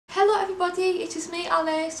everybody, it is me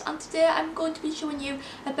Alice, and today I'm going to be showing you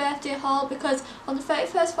a birthday haul because on the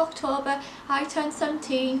 31st of October I turned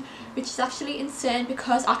 17, which is actually insane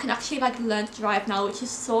because I can actually learn to drive now, which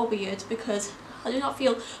is so weird because I do not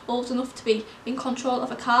feel old enough to be in control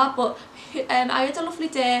of a car. But I had a lovely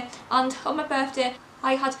day, and on my birthday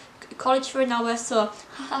I had college for an hour, so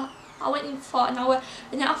I went in for an hour,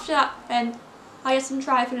 and then after that I had some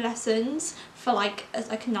driving lessons for like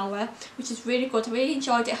an hour, which is really good. I really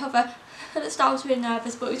enjoyed it. However, at the start I was really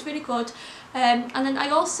nervous, but it was really good. And then I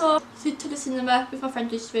also went to the cinema with my friend,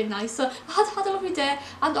 which was really nice. So I had a lovely day,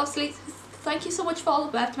 and obviously thank you so much for all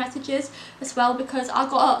the birthday messages as well, because I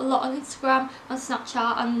got a lot on Instagram and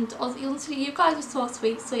Snapchat, and honestly you guys are so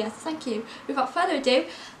sweet, so yes, thank you. Without further ado,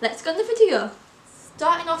 let's get on the video.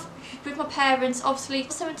 Starting off with my parents, obviously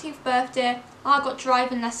 17th birthday, I got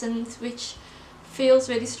driving lessons, which feels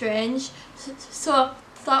really strange, so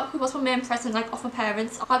that was my main present off my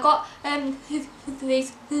parents. I got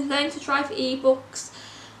these learn to drive ebooks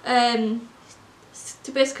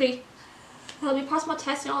to basically help me pass my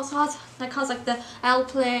test. It also has the L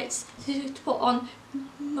plates to put on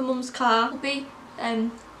my mum's car. I'll be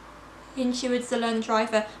insured as a learning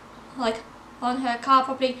driver on her car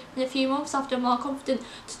probably in a few months after I'm more confident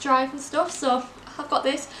to drive and stuff. So I've got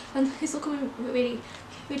this, and this will come in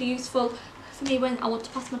really useful for me when I want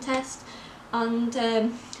to pass my test, and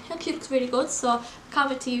it actually looks really good, so I can't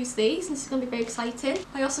wait to use these, and this is going to be very exciting.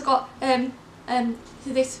 I also got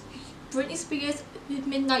this Britney Spears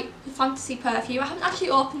Midnight Fantasy perfume. I haven't actually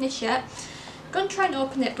opened this yet. I'm going to try and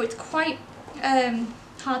open it, but it's quite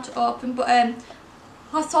hard to open. But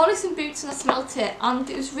I saw this in Boots and I smelt it, and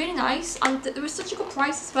it was really nice, and there was such a good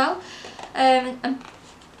price as well. And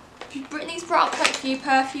Britney's brought out quite a few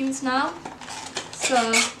perfumes now, so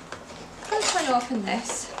I'm going to try and open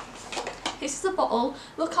this. This is a bottle.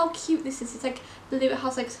 Look how cute this is. It's blue. It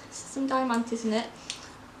has some diamantes in it.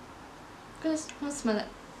 I'm gonna smell it.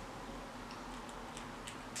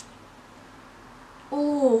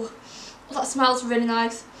 Oh, that smells really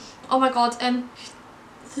nice. Oh my god.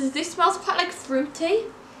 This smells quite fruity.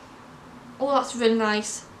 Oh, that's really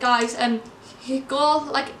nice, guys. You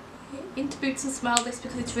go into Boots and smell this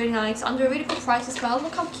because it's really nice, and they're a really good price as well.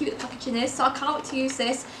 Look how cute the packaging is. So I can't wait to use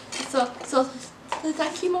this. So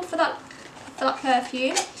thank you, Mum, for that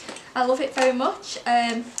perfume. I love it very much.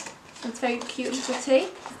 It's very cute and pretty.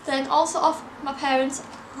 Then also off my parents,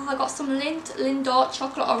 I got some Lindor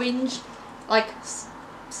chocolate orange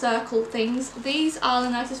circle things. These are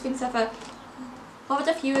the nicest things ever. I've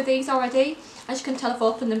had a few of these already. As you can tell, I've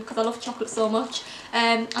opened them because I love chocolate so much.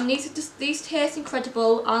 And these taste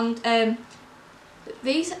incredible, and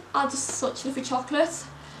these are just such lovely chocolates.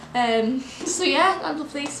 So yeah, I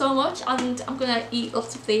love these so much, and I'm gonna eat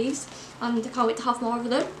lots of these, and I can't wait to have more of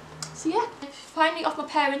them. So yeah, finally off my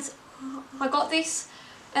parents, I got this.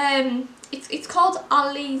 It's called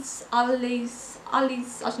Ali's. I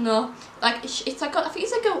don't know. I think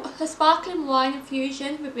it's a sparkling wine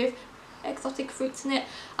infusion with exotic fruits in it.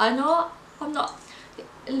 I know I'm not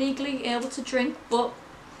legally able to drink, but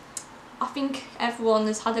I think everyone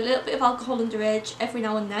has had a little bit of alcohol underage every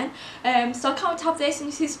now and then. So I can't wait to have this, and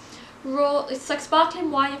this is it's sparkling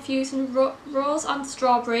wine infused in rose and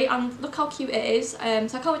strawberry, and look how cute it is. So I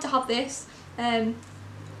can't wait to have this.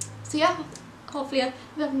 So yeah, hopefully I'll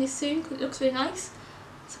be having this soon because it looks really nice.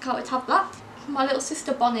 So I can't wait to have that. My little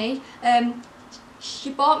sister Bonnie,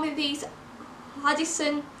 she bought me these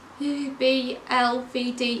Addison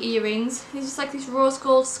BLVD earrings. These are just these rose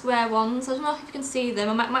gold square ones. I don't know if you can see them.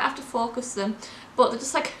 I might have to focus them, but they're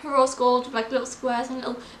just rose gold with little squares and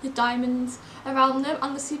little diamonds around them,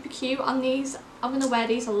 and they're super cute. And these, I'm gonna wear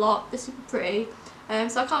these a lot. They're super pretty.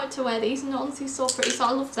 So I can't wait to wear these, and they're honestly so pretty. So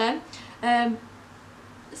I love them.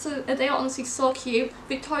 So they are honestly so cute.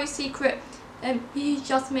 Victoria's Secret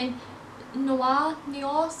Jasmine Noir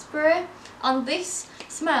spray, and this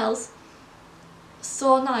smells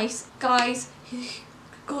so nice, guys.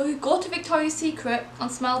 Go to Victoria's Secret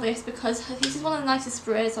and smell this, because this is one of the nicest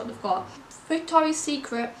sprays that they've got. Victoria's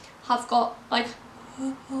Secret have got a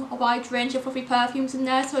wide range of lovely perfumes in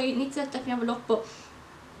there, so you need to definitely have a look. But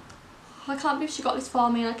I can't believe she got this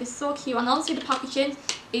for me. It's so cute, and honestly the packaging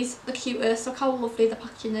is the cutest. Look how lovely the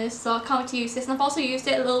packaging is. So I can't wait to use this, and I've also used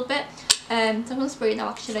it a little bit. So I'm going to spray it now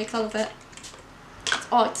actually because I love it.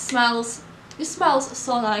 Oh, it smells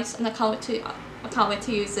so nice, and I can't wait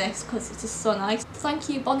to use this because it's just so nice. Thank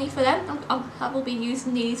you, Bonnie, for them. I will be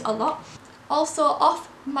using these a lot. Also off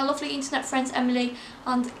my lovely internet friends Emily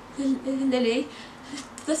and Lily,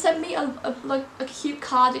 they sent me a cute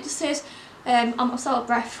card. It just says, I'm so out of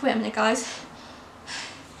breath. Wait a minute, guys.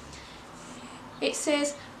 It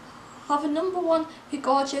says, have a #1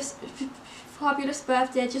 gorgeous, fabulous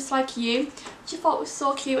birthday just like you, which I thought was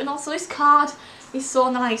so cute. And also this card is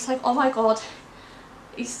so nice, like oh my god,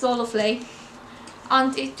 it's so lovely.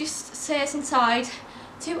 And it just says inside,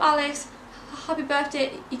 to Alice, happy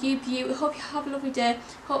birthday you beauty, hope you have a lovely day,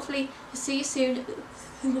 hopefully see you soon,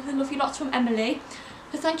 love you lots from Emily.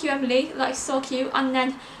 So thank you Emily, that is so cute. And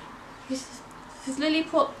then Lily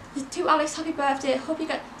put, to Alice, happy birthday, hope you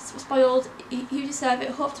get spoiled, you deserve it,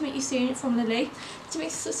 hope to meet you soon from Lily. To me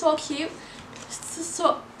it's so cute.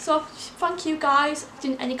 So thank you guys.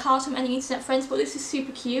 Didn't any cards from any internet friends, but this is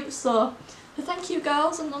super cute, so thank you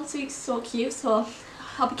girls, and honestly it's so cute, so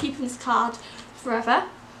I'll be keeping this card forever.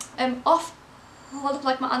 Off all of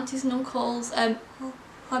like my aunties and uncles, I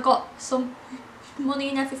got some money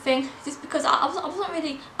and everything, just because I wasn't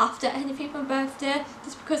really after anything for my birthday,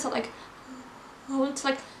 just because I wanted to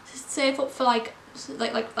like save up for like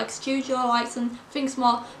studio lights and things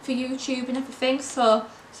more for YouTube and everything, so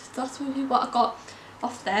that's really what I got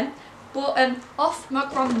off them. But off my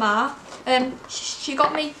grandma, she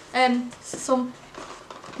got me some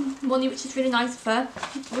money, which is really nice of her,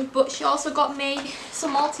 but she also got me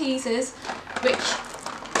some Maltesers, which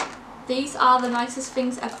these are the nicest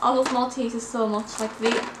things ever. I love Maltesers so much, like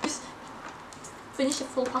they just finished a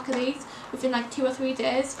full pack of these within like 2 or 3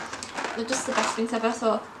 days. They're just the best things ever,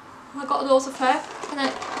 so I got those of her.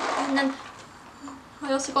 And then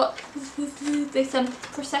I also got this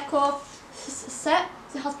Prosecco set.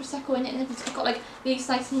 It has Prosecco in it, and it's got like these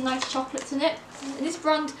nice chocolates in it. And this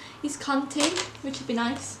brand is Canty, which would be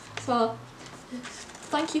nice. So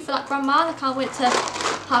thank you for that, Grandma. I can't wait to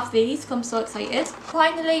have these, because I'm so excited.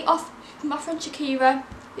 Finally, off my friend Shakira.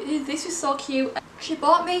 This was so cute. She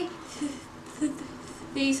bought me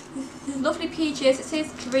these lovely PJs. It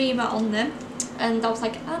says Dreamer on them, and I was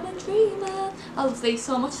like, I'm a dreamer. I love these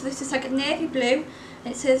so much. So this is like navy blue,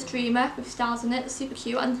 and it says Dreamer with stars in it. It's super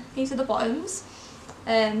cute, and these are the bottoms,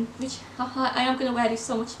 which I am going to wear these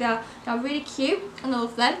so much. They're really cute, and I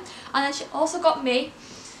love them. And then she also got me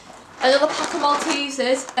another pack of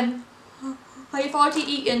Maltesers, and I've already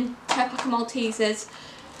eaten 10 pack of Maltesers,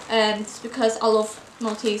 just because I love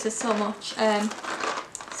Maltesers so much.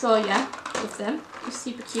 So yeah, love them. They're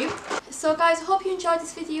super cute. So guys, I hope you enjoyed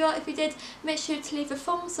this video. If you did, make sure to leave a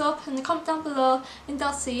thumbs up and a comment down below, and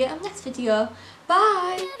I'll see you in the next video.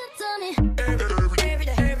 Bye!